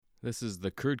This is the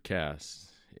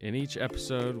Crudecast. In each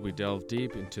episode, we delve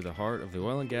deep into the heart of the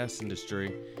oil and gas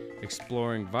industry,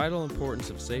 exploring vital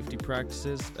importance of safety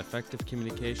practices, effective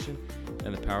communication,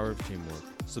 and the power of teamwork.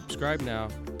 Subscribe now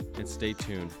and stay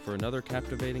tuned for another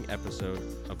captivating episode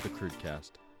of the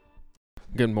Crudecast.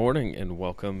 Good morning and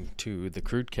welcome to the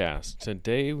Crudecast.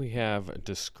 Today we have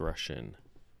discretion.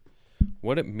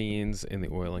 What it means in the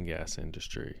oil and gas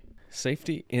industry.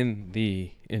 Safety in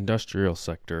the industrial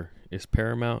sector is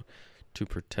paramount to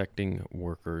protecting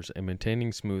workers and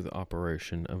maintaining smooth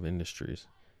operation of industries.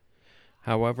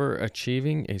 However,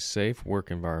 achieving a safe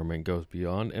work environment goes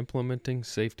beyond implementing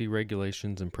safety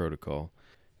regulations and protocol.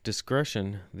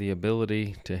 Discretion, the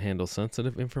ability to handle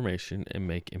sensitive information and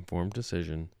make informed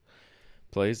decisions,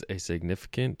 plays a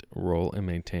significant role in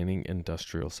maintaining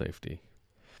industrial safety.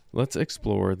 Let's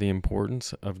explore the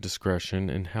importance of discretion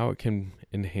and how it can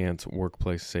enhance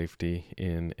workplace safety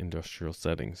in industrial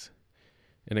settings.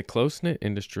 In a close-knit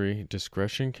industry,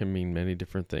 discretion can mean many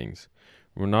different things.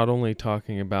 We're not only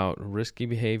talking about risky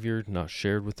behavior not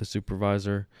shared with the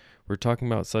supervisor, we're talking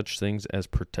about such things as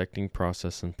protecting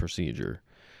process and procedure,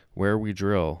 where we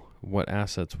drill, what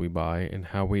assets we buy, and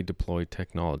how we deploy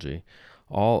technology,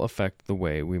 all affect the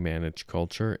way we manage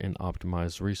culture and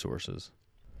optimize resources.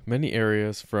 Many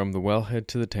areas, from the wellhead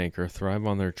to the tanker, thrive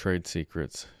on their trade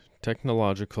secrets,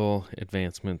 technological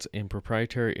advancements, and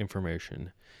proprietary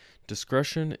information.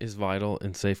 Discretion is vital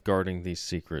in safeguarding these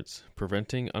secrets,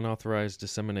 preventing unauthorized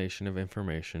dissemination of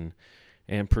information,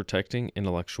 and protecting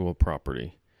intellectual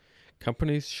property.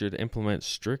 Companies should implement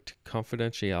strict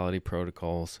confidentiality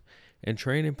protocols and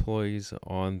train employees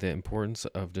on the importance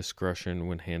of discretion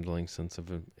when handling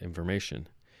sensitive information.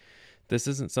 This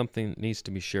isn't something that needs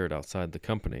to be shared outside the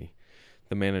company,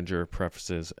 the manager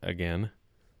prefaces again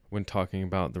when talking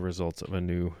about the results of a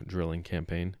new drilling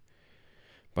campaign.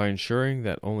 By ensuring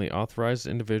that only authorized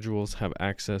individuals have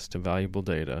access to valuable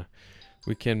data,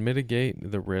 we can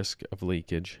mitigate the risk of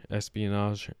leakage,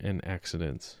 espionage, and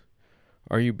accidents.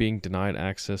 Are you being denied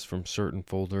access from certain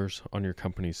folders on your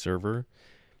company's server?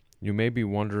 You may be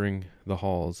wandering the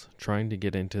halls trying to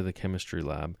get into the chemistry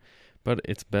lab, but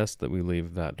it's best that we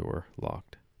leave that door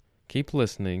locked. Keep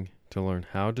listening to learn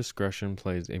how discretion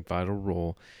plays a vital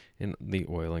role in the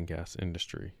oil and gas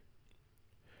industry.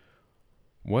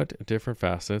 What different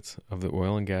facets of the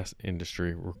oil and gas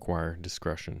industry require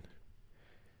discretion?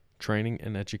 Training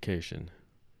and education.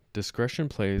 Discretion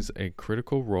plays a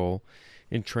critical role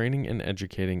in training and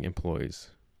educating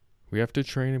employees. We have to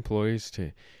train employees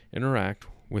to interact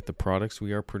with the products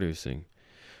we are producing,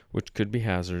 which could be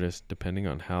hazardous depending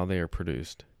on how they are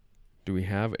produced. Do we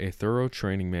have a thorough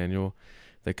training manual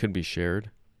that could be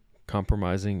shared,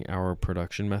 compromising our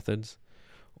production methods?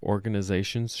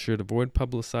 Organizations should avoid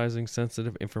publicizing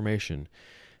sensitive information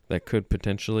that could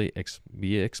potentially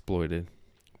be exploited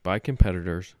by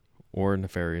competitors or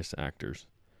nefarious actors.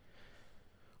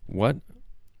 What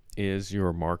is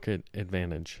your market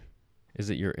advantage?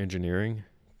 Is it your engineering,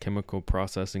 chemical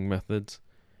processing methods,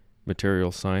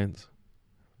 material science?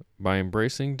 By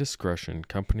embracing discretion,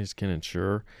 companies can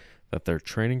ensure that their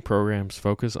training programs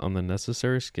focus on the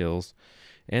necessary skills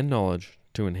and knowledge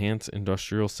to enhance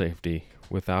industrial safety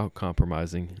without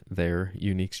compromising their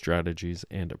unique strategies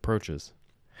and approaches.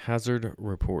 Hazard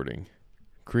reporting.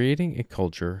 Creating a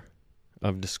culture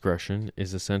of discretion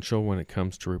is essential when it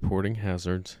comes to reporting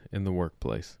hazards in the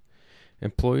workplace.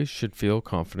 Employees should feel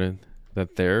confident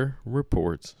that their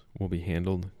reports will be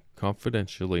handled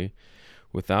confidentially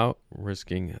without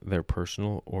risking their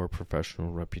personal or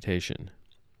professional reputation.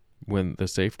 When the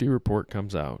safety report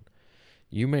comes out,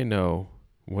 you may know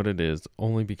what it is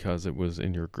only because it was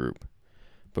in your group,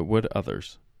 but would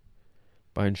others?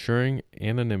 By ensuring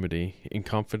anonymity and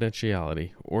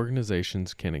confidentiality,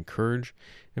 organizations can encourage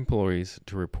employees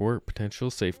to report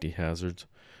potential safety hazards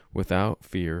without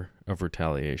fear of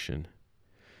retaliation.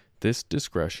 This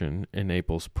discretion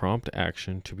enables prompt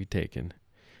action to be taken,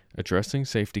 addressing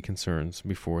safety concerns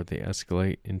before they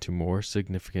escalate into more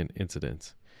significant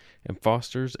incidents, and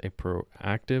fosters a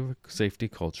proactive safety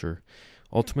culture,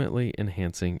 ultimately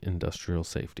enhancing industrial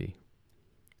safety.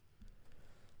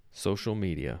 Social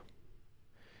media.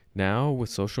 Now, with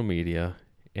social media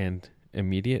and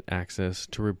immediate access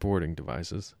to reporting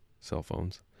devices, cell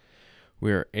phones,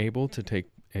 we are able to take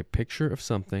a picture of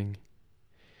something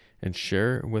and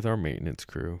share it with our maintenance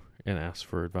crew and ask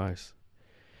for advice.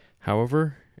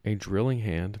 However, a drilling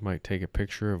hand might take a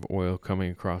picture of oil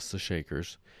coming across the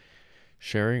shakers.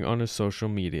 Sharing on his social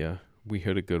media, we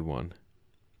hit a good one.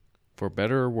 For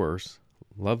better or worse,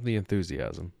 love the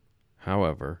enthusiasm.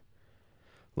 However,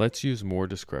 let's use more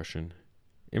discretion.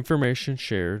 Information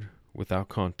shared without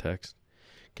context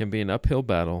can be an uphill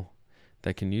battle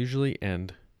that can usually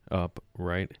end up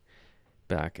right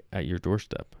back at your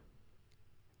doorstep.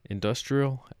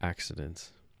 Industrial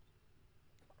accidents.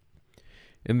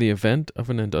 In the event of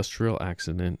an industrial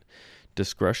accident,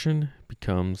 discretion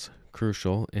becomes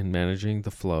crucial in managing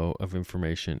the flow of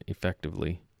information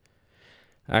effectively.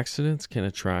 Accidents can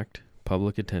attract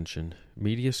public attention,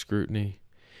 media scrutiny,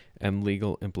 and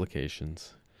legal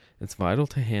implications. It's vital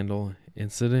to handle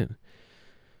incident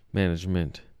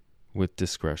management with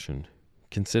discretion,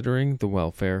 considering the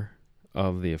welfare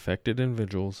of the affected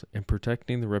individuals and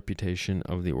protecting the reputation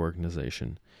of the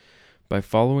organization. By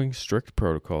following strict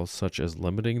protocols such as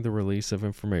limiting the release of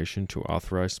information to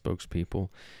authorized spokespeople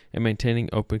and maintaining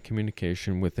open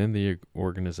communication within the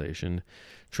organization,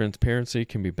 transparency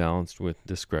can be balanced with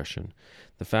discretion.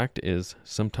 The fact is,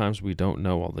 sometimes we don't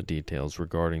know all the details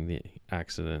regarding the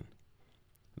accident.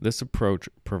 This approach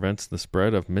prevents the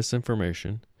spread of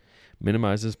misinformation,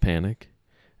 minimizes panic,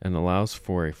 and allows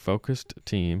for a focused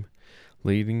team,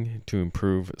 leading to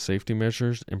improved safety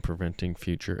measures and preventing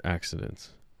future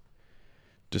accidents.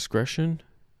 Discretion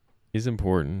is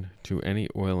important to any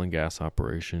oil and gas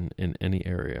operation in any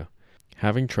area.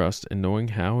 Having trust and knowing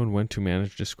how and when to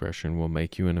manage discretion will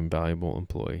make you an invaluable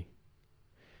employee.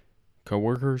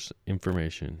 Coworkers'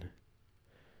 information.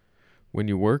 When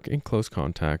you work in close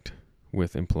contact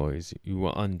with employees, you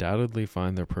will undoubtedly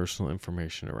find their personal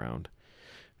information around.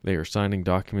 They are signing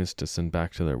documents to send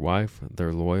back to their wife,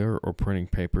 their lawyer, or printing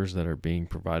papers that are being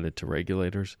provided to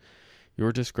regulators.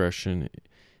 Your discretion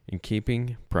in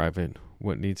keeping private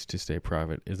what needs to stay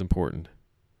private is important.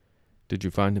 Did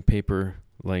you find the paper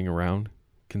laying around?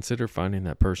 Consider finding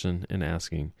that person and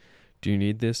asking, "Do you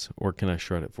need this, or can I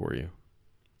shred it for you?"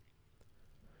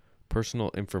 Personal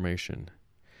information.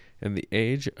 In the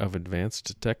age of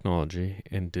advanced technology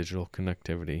and digital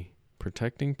connectivity,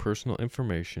 protecting personal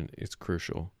information is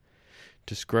crucial.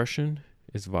 Discretion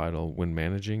is vital when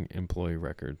managing employee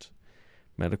records,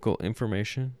 medical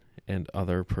information, and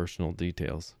other personal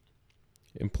details.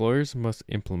 Employers must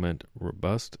implement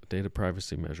robust data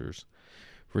privacy measures,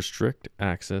 restrict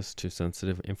access to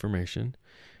sensitive information,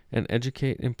 and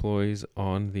educate employees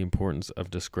on the importance of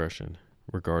discretion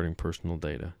regarding personal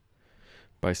data.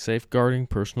 By safeguarding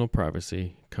personal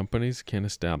privacy, companies can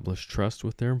establish trust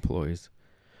with their employees,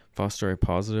 foster a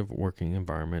positive working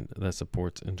environment that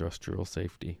supports industrial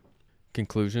safety.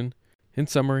 Conclusion. In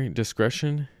summary,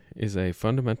 discretion is a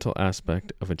fundamental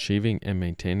aspect of achieving and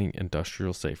maintaining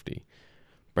industrial safety.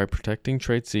 By protecting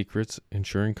trade secrets,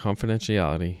 ensuring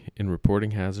confidentiality in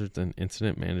reporting hazards and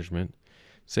incident management,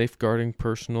 safeguarding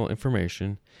personal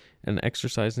information, and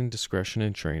exercising discretion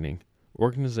in training,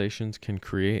 organizations can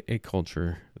create a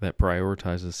culture that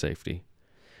prioritizes safety.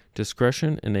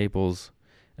 Discretion enables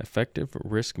effective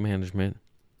risk management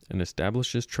and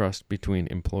establishes trust between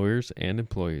employers and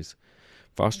employees,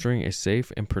 fostering a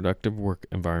safe and productive work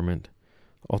environment.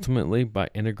 Ultimately, by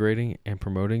integrating and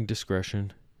promoting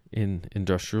discretion in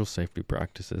industrial safety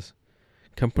practices,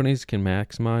 companies can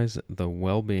maximize the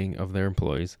well-being of their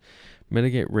employees,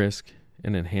 mitigate risk,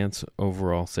 and enhance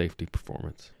overall safety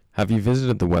performance. Have you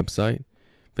visited the website?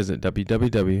 Visit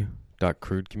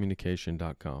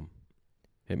www.crudecommunication.com.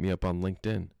 Hit me up on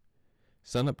LinkedIn.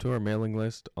 Sign up to our mailing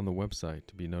list on the website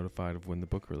to be notified of when the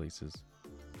book releases.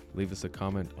 Leave us a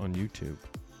comment on YouTube.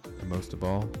 And most of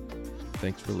all,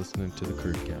 thanks for listening to the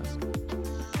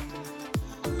Crudecast.